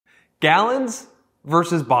Gallons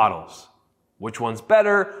versus bottles. Which one's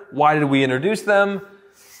better? Why did we introduce them?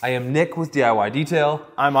 I am Nick with DIY Detail.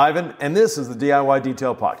 I'm Ivan, and this is the DIY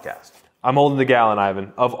Detail Podcast. I'm holding the gallon,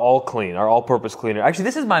 Ivan, of All Clean, our all-purpose cleaner. Actually,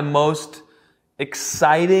 this is my most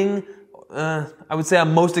exciting, I would say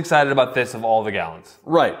I'm most excited about this of all the gallons.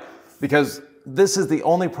 Right, because this is the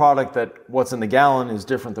only product that what's in the gallon is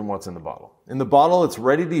different than what's in the bottle. In the bottle, it's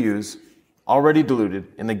ready to use, already diluted.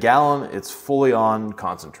 In the gallon, it's fully on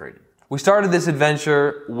concentrated. We started this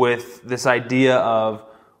adventure with this idea of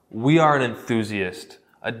we are an enthusiast,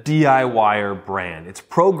 a DIYer brand. It's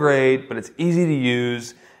pro-grade, but it's easy to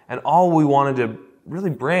use. And all we wanted to really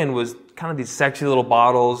brand was kind of these sexy little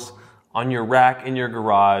bottles on your rack in your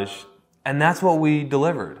garage. And that's what we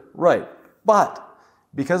delivered. Right. But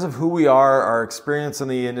because of who we are, our experience in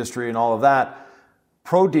the industry and all of that,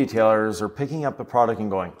 pro detailers are picking up the product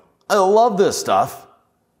and going, I love this stuff,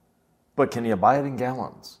 but can you buy it in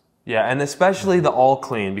gallons? Yeah, and especially the All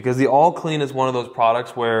Clean, because the All Clean is one of those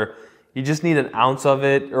products where you just need an ounce of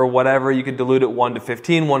it or whatever. You could dilute it 1 to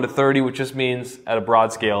 15, 1 to 30, which just means at a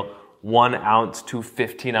broad scale, 1 ounce to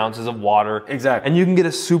 15 ounces of water. Exactly. And you can get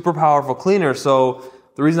a super powerful cleaner. So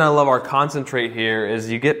the reason I love our concentrate here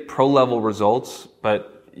is you get pro-level results,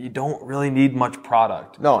 but you don't really need much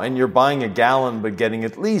product. No, and you're buying a gallon, but getting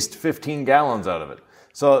at least 15 gallons out of it.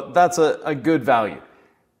 So that's a good value.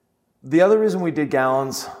 The other reason we did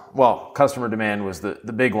gallons, well, customer demand was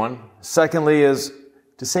the big one. Secondly is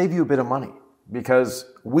to save you a bit of money, because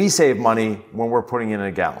we save money when we're putting in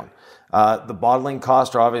a gallon. The bottling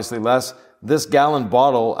costs are obviously less. This gallon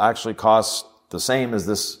bottle actually costs the same as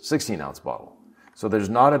this 16-ounce bottle. So there's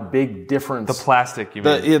not a big difference. The plastic, you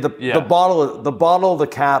mean? The bottle, the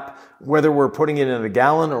cap, whether we're putting it in a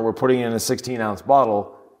gallon or we're putting it in a 16-ounce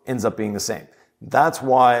bottle, ends up being the same. That's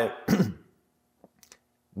why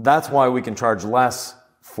we can charge less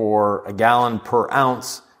for a gallon per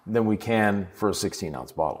ounce than we can for a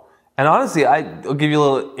 16-ounce bottle. And honestly, I'll give you a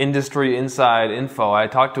little industry inside info. I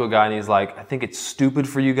talked to a guy and he's like, I think it's stupid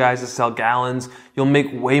for you guys to sell gallons. You'll make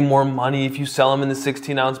way more money if you sell them in the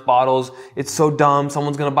 16-ounce bottles. It's so dumb.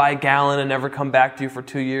 Someone's going to buy a gallon and never come back to you for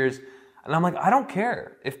 2 years. And I'm like, I don't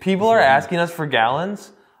care. If people are asking us for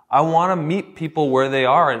gallons, I want to meet people where they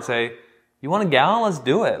are and say, you want a gallon? Let's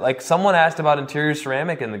do it. Like someone asked about interior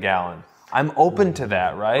ceramic in the gallon. I'm open to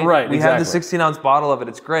that, right? Right, We exactly. have the 16-ounce bottle of it.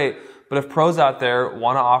 It's great. But if pros out there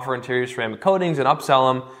want to offer interior ceramic coatings and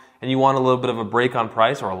upsell them, and you want a little bit of a break on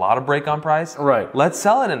price or a lot of break on price, right, let's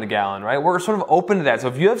sell it in the gallon, right? We're sort of open to that. So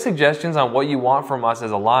if you have suggestions on what you want from us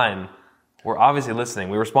as a line, we're obviously listening.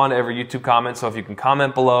 We respond to every YouTube comment, so if you can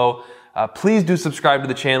comment below, please do subscribe to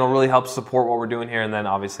the channel. It really helps support what we're doing here, and then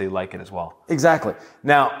obviously like it as well. Exactly.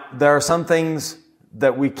 Now, there are some things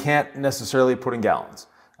that we can't necessarily put in gallons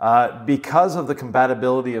because of the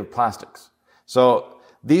compatibility of plastics. So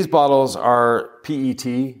these bottles are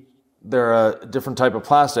PET. They're a different type of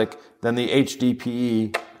plastic than the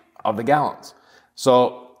HDPE of the gallons.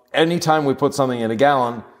 So anytime we put something in a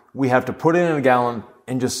gallon, we have to put it in a gallon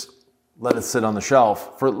and just let it sit on the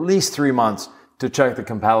shelf for at least 3 months to check the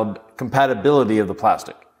compatibility of the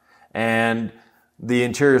plastic. And the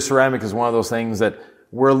interior ceramic is one of those things that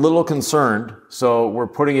we're a little concerned, so we're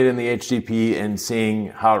putting it in the HDPE and seeing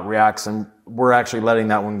how it reacts, and we're actually letting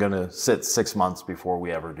that one gonna sit 6 months before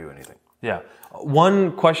we ever do anything. Yeah.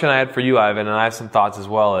 One question I had for you, Ivan, and I have some thoughts as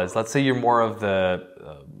well, is let's say you're more of the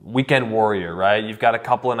weekend warrior, right? You've got a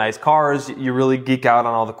couple of nice cars, you really geek out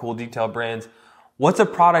on all the cool detail brands. What's a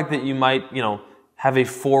product that you might, have a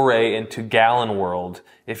foray into gallon world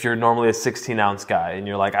if you're normally a 16-ounce guy and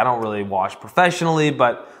you're like, I don't really wash professionally,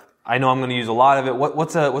 but I know I'm going to use a lot of it.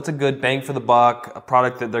 What's a good bang for the buck, a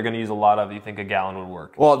product that they're going to use a lot of that you think a gallon would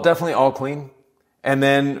work? Well, definitely All Clean. And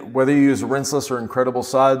then whether you use Rinseless or Incredible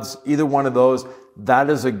Suds, either one of those,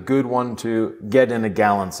 that is a good one to get in a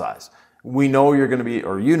gallon size. We know you're going to be,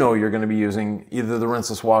 or you're going to be using either the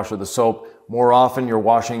Rinseless wash or the soap. More often you're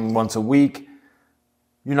washing once a week.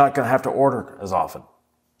 You're not going to have to order as often.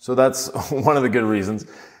 So that's one of the good reasons.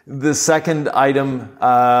 The second item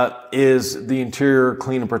is the Interior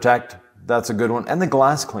Clean and Protect. That's a good one. And the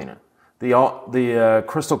glass cleaner. The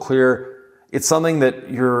crystal clear, it's something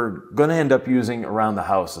that you're going to end up using around the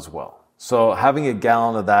house as well. So having a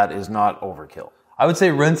gallon of that is not overkill. I would say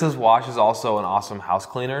Rinseless wash is also an awesome house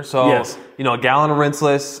cleaner. So, yes. A gallon of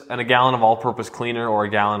Rinseless and a gallon of all-purpose cleaner or a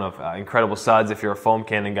gallon of Incredible Suds if you're a foam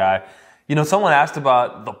cannon guy. Someone asked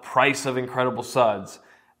about the price of Incredible Suds.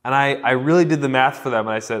 And I really did the math for them.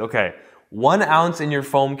 And I said, okay, 1 ounce in your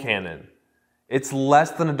foam cannon, it's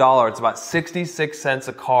less than $1. It's about 66 cents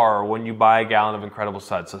a car when you buy a gallon of Incredible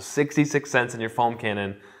Suds. So 66 cents in your foam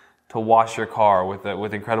cannon. to wash your car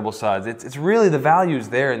with incredible suds. It's really the value's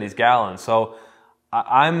there in these gallons. So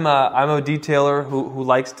I'm a detailer who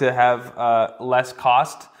likes to have less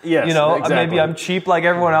cost. Yes, you know, exactly. maybe I'm cheap like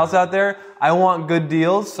everyone else out there. I want good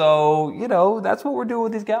deals, so you know that's what we're doing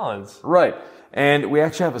with these gallons. Right, and we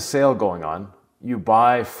actually have a sale going on. You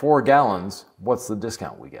buy 4 gallons, what's the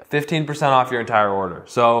discount we get? 15% off your entire order.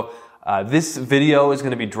 So this video is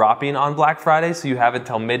going to be dropping on Black Friday, so you have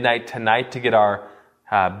until midnight tonight to get our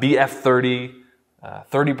BF30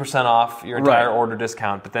 30% off your entire order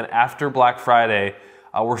discount. But then after Black Friday,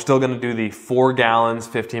 we're still going to do the 4 gallons,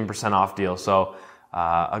 15% off deal. So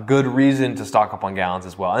a good reason to stock up on gallons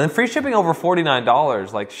as well. And then free shipping over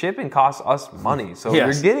 $49. Like, shipping costs us money. So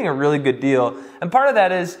Yes. you're getting a really good deal. And part of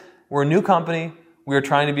that is we're a new company. We are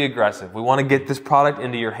trying to be aggressive. We want to get this product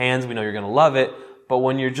into your hands. We know you're going to love it. But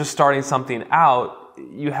when you're just starting something out,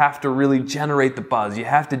 you have to really generate the buzz. You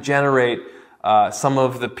have to generate some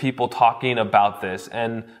of the people talking about this.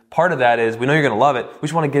 And part of that is, we know you're going to love it. We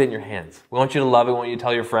just want to get it in your hands. We want you to love it. We want you to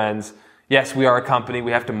tell your friends. Yes, we are a company.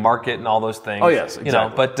 We have to market and all those things. Oh, yes, exactly. You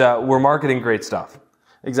know, but we're marketing great stuff.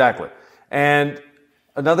 Exactly. And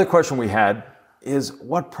another question we had is,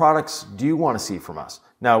 what products do you want to see from us?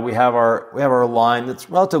 Now, we have our line that's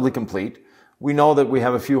relatively complete. We know that we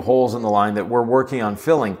have a few holes in the line that we're working on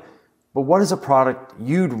filling. But what is a product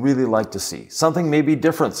you'd really like to see? Something maybe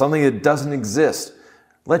different, something that doesn't exist.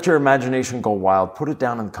 Let your imagination go wild. Put it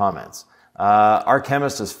down in the comments. Our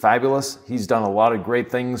chemist is fabulous. He's done a lot of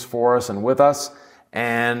great things for us and with us,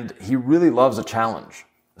 and he really loves a challenge.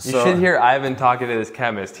 You should hear Ivan talking to this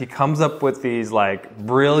chemist. He comes up with these like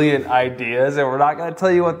brilliant ideas, and we're not going to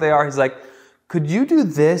tell you what they are. He's like, could you do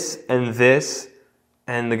this and this?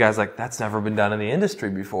 And the guy's like, that's never been done in the industry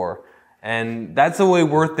before. And that's the way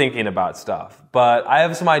we're thinking about stuff. But I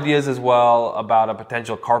have some ideas as well about a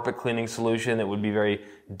potential carpet cleaning solution that would be very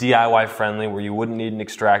DIY friendly, where you wouldn't need an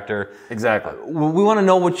extractor. Exactly. We want to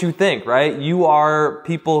know what you think, right? You are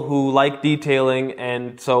people who like detailing,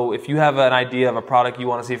 and so if you have an idea of a product you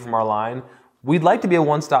want to see from our line, we'd like to be a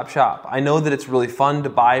one-stop shop. I know that it's really fun to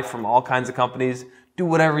buy from all kinds of companies, do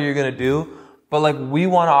whatever you're going to do, but like, we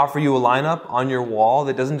want to offer you a lineup on your wall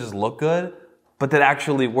that doesn't just look good, but that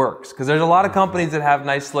actually works. Because there's a lot of companies that have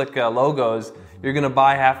nice, slick logos. You're going to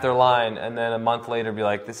buy half their line, and then a month later be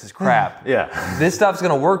like, this is crap. Yeah. This stuff's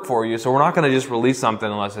going to work for you, so we're not going to just release something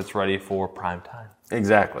unless it's ready for prime time.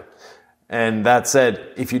 Exactly. And that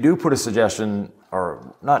said, if you do put a suggestion,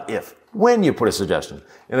 or not if, when you put a suggestion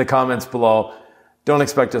in the comments below, don't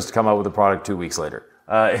expect us to come out with a product 2 weeks later.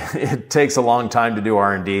 It takes a long time to do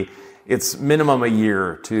R&D. It's minimum a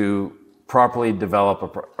year to properly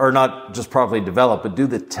develop, or not just properly develop, but do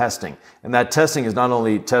the testing. And that testing is not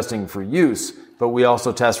only testing for use, but we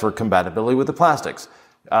also test for compatibility with the plastics,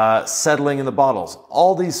 settling in the bottles,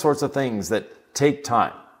 all these sorts of things that take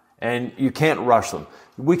time, and you can't rush them.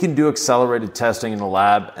 We can do accelerated testing in the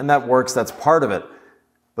lab, and that works, that's part of it.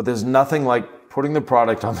 But there's nothing like putting the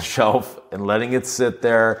product on the shelf and letting it sit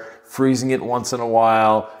there, freezing it once in a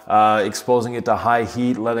while, exposing it to high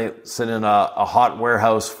heat, letting it sit in a hot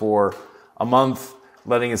warehouse for a month,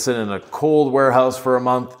 letting it sit in a cold warehouse for a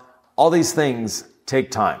month. All these things take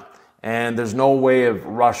time, and there's no way of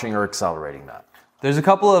rushing or accelerating that. There's a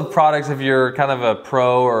couple of products, if you're kind of a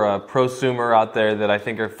pro or a prosumer out there, that I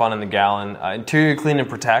think are fun in the gallon. Interior Clean and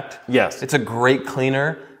Protect. Yes. It's a great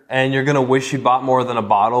cleaner, and you're going to wish you bought more than a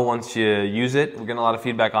bottle once you use it. We're getting a lot of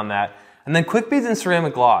feedback on that. And then Quick Beads and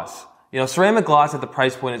Ceramic Gloss. You know, ceramic gloss at the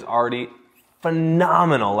price point is already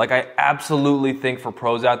phenomenal. Like, I absolutely think for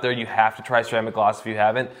pros out there, you have to try ceramic gloss if you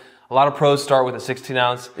haven't. A lot of pros start with a 16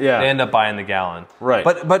 ounce. Yeah. They end up buying the gallon. Right.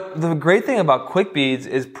 But the great thing about Quick Beads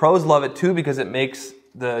is pros love it too, because it makes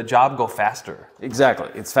the job go faster. Exactly.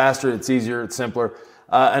 It's faster, it's easier, it's simpler.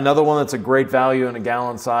 Another one that's a great value in a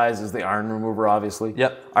gallon size is the iron remover, obviously.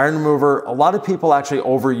 Yep. Iron remover, a lot of people actually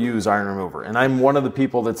overuse iron remover, and I'm one of the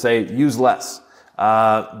people that say use less.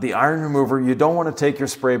 The iron remover, you don't want to take your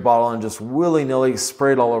spray bottle and just willy-nilly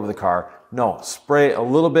spray it all over the car. No, spray a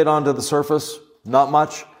little bit onto the surface, not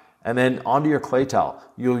much, and then onto your clay towel.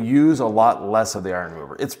 You'll use a lot less of the iron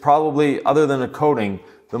remover. It's probably, other than a coating,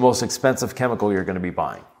 the most expensive chemical you're going to be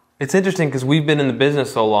buying. It's interesting because we've been in the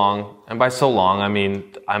business so long, and by so long, I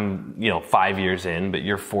mean, I'm 5 years in, but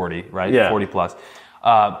you're 40, right? Yeah. 40 plus.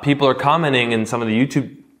 People are commenting in some of the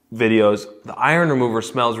YouTube videos, the iron remover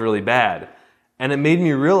smells really bad. And it made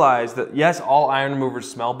me realize that, yes, all iron removers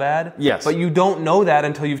smell bad. Yes. But you don't know that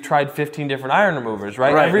until you've tried 15 different iron removers,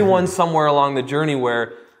 right? Right. Everyone's somewhere along the journey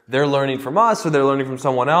where they're learning from us or they're learning from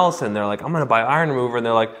someone else, and they're like, I'm going to buy iron remover. And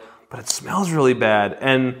they're like, but it smells really bad.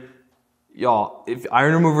 And y'all, if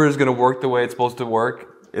iron remover is going to work the way it's supposed to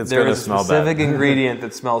work, It's There going to is a smell specific bad. ingredient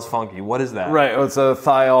that smells funky. What is that? Right. It's a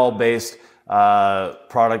thiol-based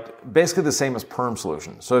product, basically the same as perm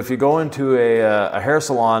solution. So if you go into a hair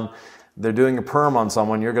salon, they're doing a perm on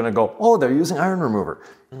someone, you're going to go, oh, they're using iron remover.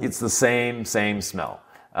 It's the same smell.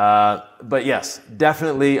 But yes,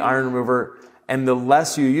 definitely iron remover. And the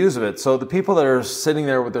less you use of it, so the people that are sitting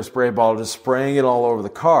there with their spray bottle just spraying it all over the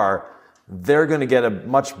car, they're going to get a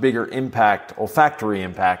much bigger impact, olfactory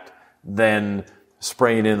impact, than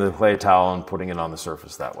spraying it into the clay towel and putting it on the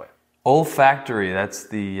surface that way. Olfactory, that's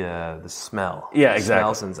the smell. Yeah, The exactly.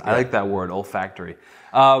 Smell sense. I like that word, olfactory.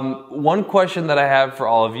 One question that I have for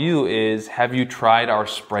all of you is, have you tried our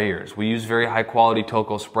sprayers? We use very high quality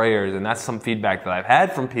Toco sprayers, and that's some feedback that I've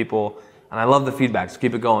had from people, and I love the feedback, so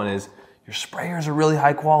keep it going, is your sprayers are really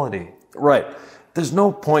high quality. Right. There's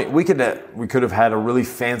no point. We could have had a really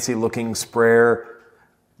fancy looking sprayer.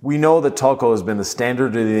 We know that Toco has been the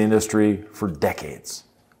standard of the industry for decades.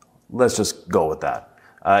 Let's just go with that.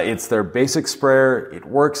 It's their basic sprayer. It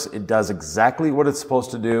works. It does exactly what it's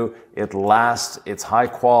supposed to do. It lasts. It's high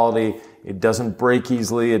quality. It doesn't break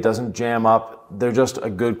easily. It doesn't jam up. They're just a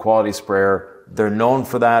good quality sprayer. They're known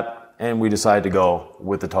for that. And we decided to go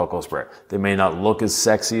with the Toco sprayer. They may not look as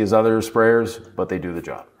sexy as other sprayers, but they do the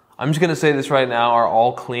job. I'm just going to say this right now, our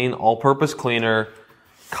all clean, all-purpose cleaner,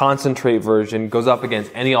 concentrate version goes up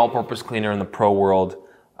against any all-purpose cleaner in the pro world.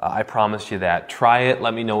 I promise you that. Try it.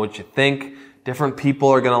 Let me know what you think. Different people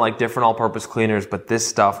are going to like different all-purpose cleaners, but this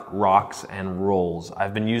stuff rocks and rolls.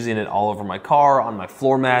 I've been using it all over my car, on my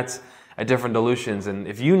floor mats, at different dilutions. And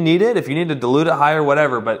if you need it, if you need to dilute it higher,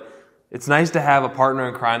 whatever, but it's nice to have a partner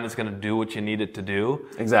in crime that's going to do what you need it to do.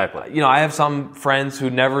 Exactly. You know, I have some friends who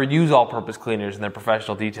never use all-purpose cleaners in their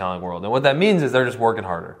professional detailing world. And what that means is they're just working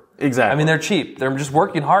harder. Exactly. I mean, they're cheap. They're just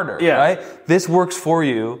working harder, Yeah. right? This works for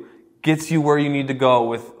you, gets you where you need to go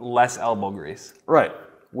with less elbow grease. Right.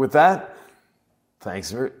 With that,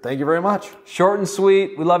 thank you very much. Short and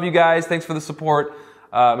sweet. We love you guys. Thanks for the support.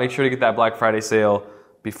 Make sure to get that Black Friday sale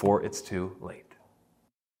before it's too late.